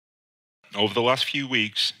Over the last few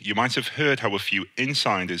weeks, you might have heard how a few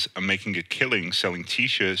insiders are making a killing selling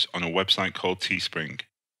t-shirts on a website called Teespring.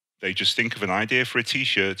 They just think of an idea for a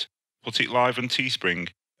t-shirt, put it live on Teespring,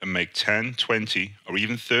 and make $10, $20, or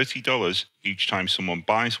even $30 each time someone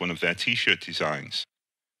buys one of their t-shirt designs.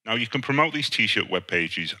 Now you can promote these t-shirt web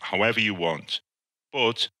pages however you want,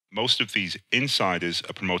 but most of these insiders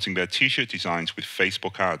are promoting their t-shirt designs with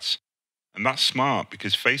Facebook ads. And that's smart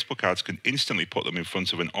because Facebook ads can instantly put them in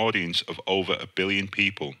front of an audience of over 1 billion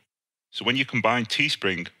people. So when you combine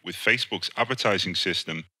Teespring with Facebook's advertising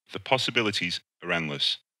system, the possibilities are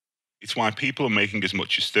endless. It's why people are making as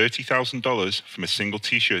much as $30,000 from a single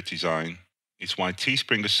t-shirt design. It's why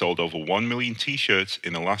Teespring has sold over 1 million t-shirts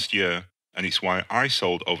in the last year, and it's why I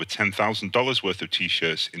sold over $10,000 worth of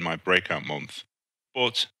t-shirts in my breakout month.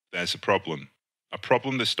 But there's a problem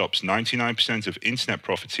that stops 99% of internet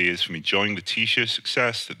profiteers from enjoying the t-shirt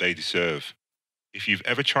success that they deserve. If you've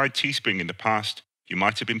ever tried Teespring in the past, you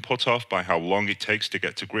might have been put off by how long it takes to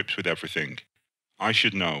get to grips with everything. I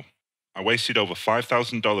should know. I wasted over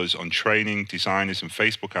 $5,000 on training, designers, and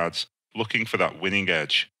Facebook ads looking for that winning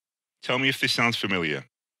edge. Tell me if this sounds familiar.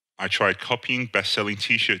 I tried copying best-selling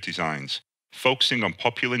t-shirt designs, focusing on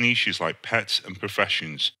popular niches like pets and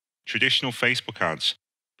professions, traditional Facebook ads,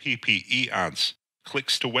 PPE ads,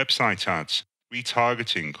 clicks to website ads,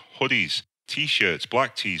 retargeting, hoodies, t-shirts,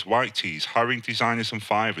 black tees, white tees, hiring designers on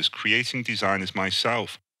Fiverr, creating designers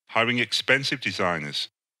myself, hiring expensive designers.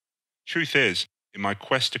 Truth is, in my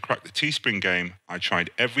quest to crack the Teespring game, I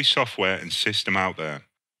tried every software and system out there,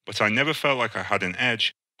 but I never felt like I had an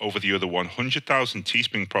edge over the other 100,000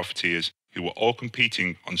 Teespring profiteers who were all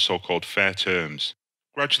competing on so-called fair terms.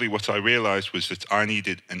 Gradually, what I realized was that I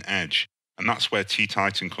needed an edge, and that's where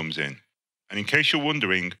T-Titan comes in. And in case you're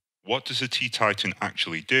wondering, what does a T-Titan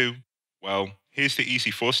actually do? Well, here's the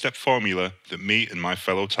easy 4-step formula that me and my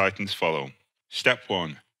fellow Titans follow. Step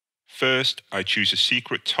 1. First, I choose a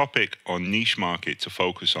secret topic or niche market to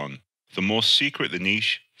focus on. The more secret the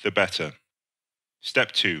niche, the better.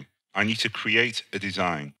 Step 2. I need to create a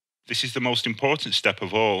design. This is the most important step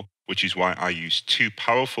of all, which is why I use 2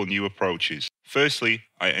 powerful new approaches. Firstly,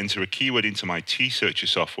 I enter a keyword into my T-Searcher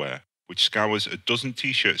software, which scours a dozen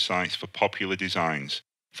t-shirt sites for popular designs,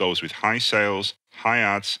 those with high sales, high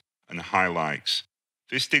ads, and high likes.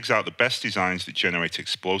 This digs out the best designs that generate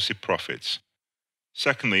explosive profits.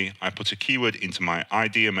 Secondly, I put a keyword into my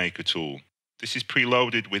Idea Maker tool. This is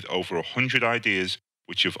preloaded with over 100 ideas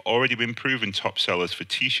which have already been proven top sellers for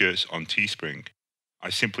t-shirts on Teespring. I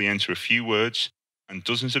simply enter a few words, and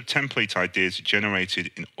dozens of template ideas are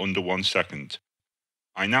generated in under 1 second.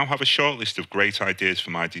 I now have a short list of great ideas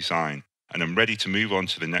for my design, and I'm ready to move on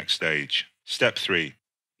to the next stage. Step 3.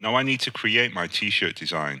 Now I need to create my t-shirt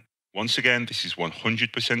design. Once again, this is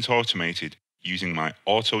 100% automated using my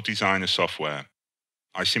Auto Designer software.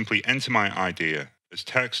 I simply enter my idea as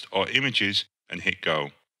text or images and hit go.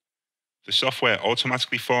 The software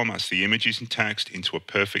automatically formats the images and text into a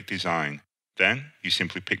perfect design. Then you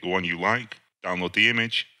simply pick the one you like, download the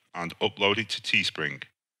image, and upload it to Teespring.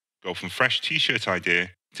 Go from fresh t-shirt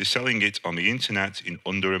idea to selling it on the internet in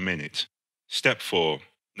under a minute. Step 4.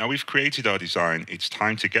 Now we've created our design, it's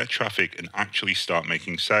time to get traffic and actually start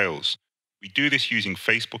making sales. We do this using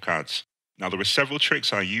Facebook ads. Now there are several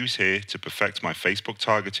tricks I use here to perfect my Facebook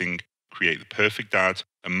targeting, create the perfect ad,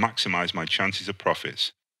 and maximize my chances of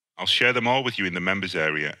profits. I'll share them all with you in the members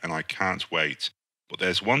area, and I can't wait. But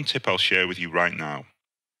there's one tip I'll share with you right now.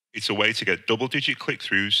 It's a way to get double-digit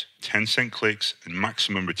click-throughs, 10-cent clicks, and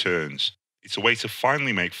maximum returns. It's a way to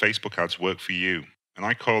finally make Facebook ads work for you, and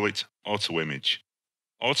I call it Auto Image.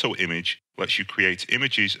 Auto Image lets you create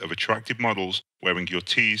images of attractive models wearing your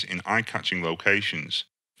tees in eye-catching locations.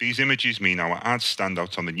 These images mean our ads stand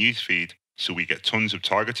out on the newsfeed, so we get tons of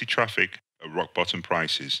targeted traffic at rock-bottom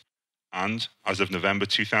prices. And as of November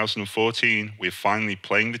 2014, we're finally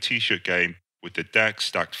playing the t-shirt game with the deck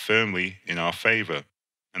stacked firmly in our favor.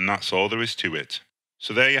 And that's all there is to it.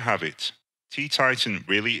 So there you have it. T-Titan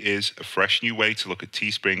really is a fresh new way to look at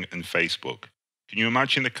Teespring and Facebook. Can you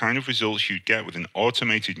imagine the kind of results you'd get with an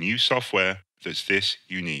automated new software that's this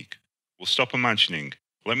unique? Well, stop imagining.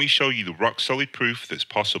 Let me show you the rock-solid proof that's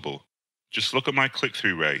possible. Just look at my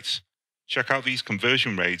click-through rates. Check out these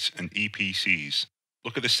conversion rates and EPCs.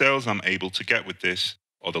 Look at the sales I'm able to get with this,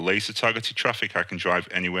 or the laser-targeted traffic I can drive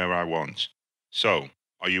anywhere I want. So,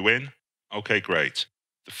 are you in? Okay, great.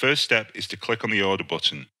 The first step is to click on the order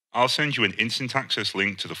button. I'll send you an instant access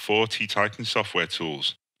link to the 4 T-Titan software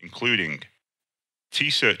tools, including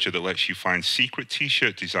T-Searcher that lets you find secret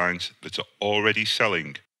t-shirt designs that are already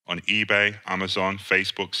selling on eBay, Amazon,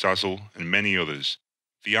 Facebook, Zazzle, and many others.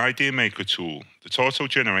 The Idea Maker tool that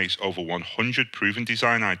auto-generates over 100 proven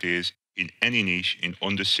design ideas in any niche in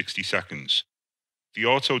under 60 seconds. The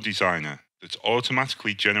Auto Designer that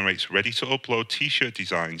automatically generates ready-to-upload t-shirt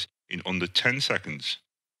designs in under 10 seconds.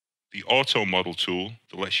 The Auto Model tool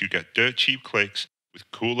that lets you get dirt cheap clicks with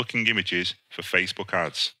cool-looking images for Facebook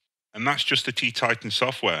ads. And that's just the T-Titan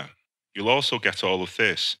software. You'll also get all of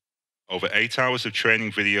this. Over 8 hours of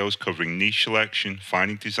training videos covering niche selection,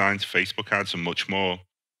 finding designs, Facebook ads, and much more.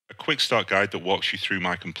 A quick start guide that walks you through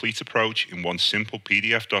my complete approach in one simple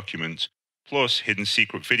PDF document, plus hidden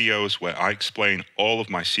secret videos where I explain all of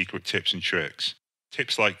my secret tips and tricks.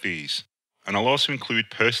 Tips like these. And I'll also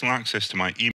include personal access to my email